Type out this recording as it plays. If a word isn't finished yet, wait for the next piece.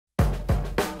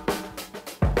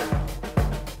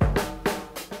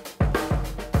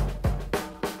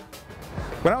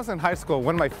When I was in high school,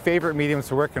 one of my favorite mediums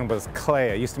to work in was clay.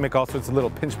 I used to make all sorts of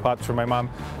little pinch pots for my mom.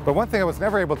 But one thing I was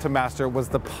never able to master was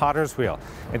the potter's wheel.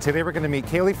 And today we're going to meet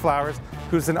Kaylee Flowers,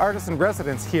 who's an artist in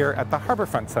residence here at the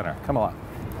Harbourfront Centre. Come along.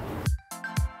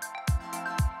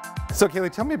 So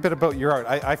Kaylee, tell me a bit about your art.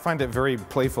 I find it very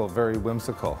playful, very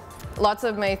whimsical. Lots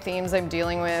of my themes I'm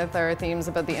dealing with are themes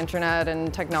about the internet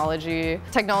and technology.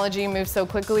 Technology moves so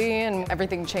quickly and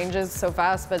everything changes so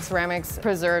fast, but ceramics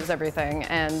preserves everything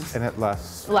and it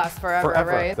lasts forever,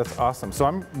 right? That's awesome. So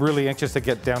I'm really anxious to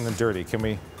get down and dirty. Can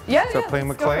we start playing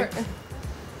with clay?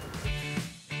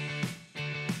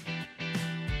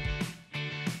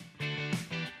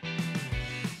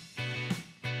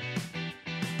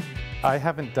 I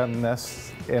haven't done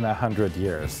this in 100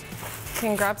 years. You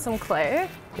can grab some clay.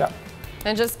 Yeah.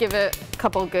 And just give it a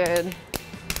couple good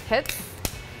hits.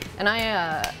 And I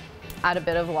add a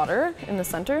bit of water in the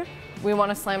center. We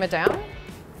want to slam it down.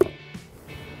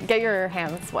 Get your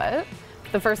hands wet.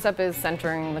 The first step is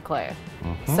centering the clay.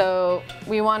 So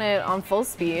we want it on full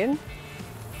speed.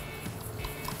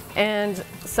 And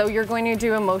so you're going to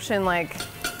do a motion like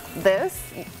this.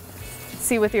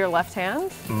 See, with your left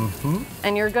hand.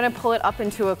 And you're going to pull it up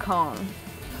into a cone.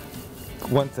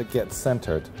 Once it gets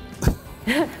centered.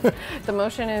 The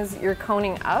motion is you're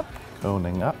coning up.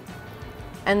 Coning up.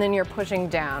 And then you're pushing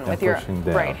down with your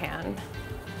right hand.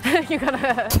 You got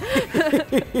a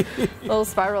little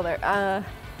spiral there.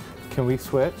 Can we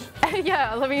switch?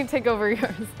 Yeah, let me take over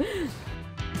yours.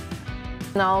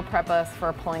 Now I'll prep us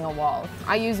for pulling a wall.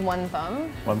 I use one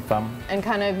thumb. One thumb. And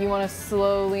kind of you want to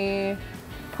slowly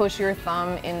push your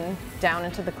thumb down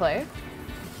into the clay.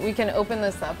 We can open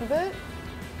this up a bit.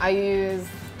 I use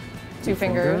two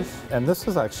fingers. And this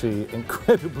is actually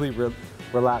incredibly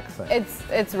relaxing.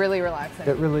 It's really relaxing.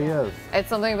 It really is. It's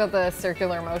something about the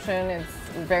circular motion. It's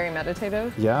very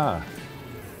meditative. Yeah.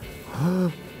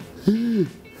 Oh!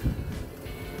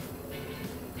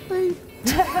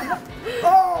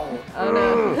 Oh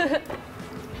no.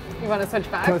 You want to switch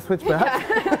back? Can I switch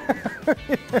back?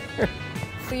 Yeah.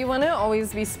 So you want to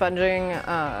always be sponging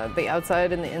the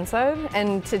outside and the inside,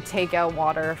 and to take out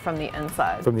water from the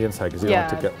inside. From the inside, because you don't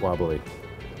want to get wobbly.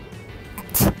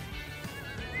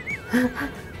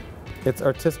 It's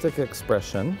artistic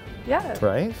expression. Yeah.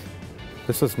 Right?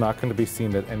 This is not going to be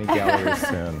seen at any gallery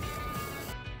soon.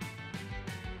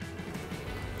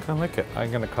 Kind of like it.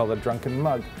 I'm going to call it Drunken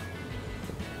Mug.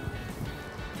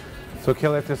 So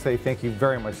Kaylee, I have to say thank you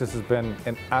very much. This has been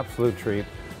an absolute treat.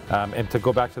 And to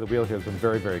go back to the wheel here has been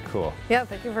very, very cool. Yeah,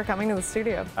 thank you for coming to the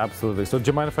studio. Absolutely. So do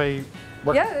you mind if I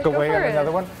go away on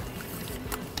another one?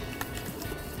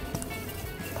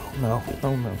 Oh no,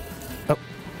 oh no. Oh.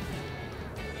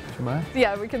 Do you mind?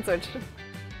 Yeah, we can switch.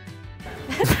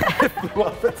 It blew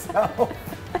up itself.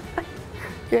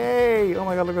 Yay! Oh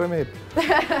my God, look what I made.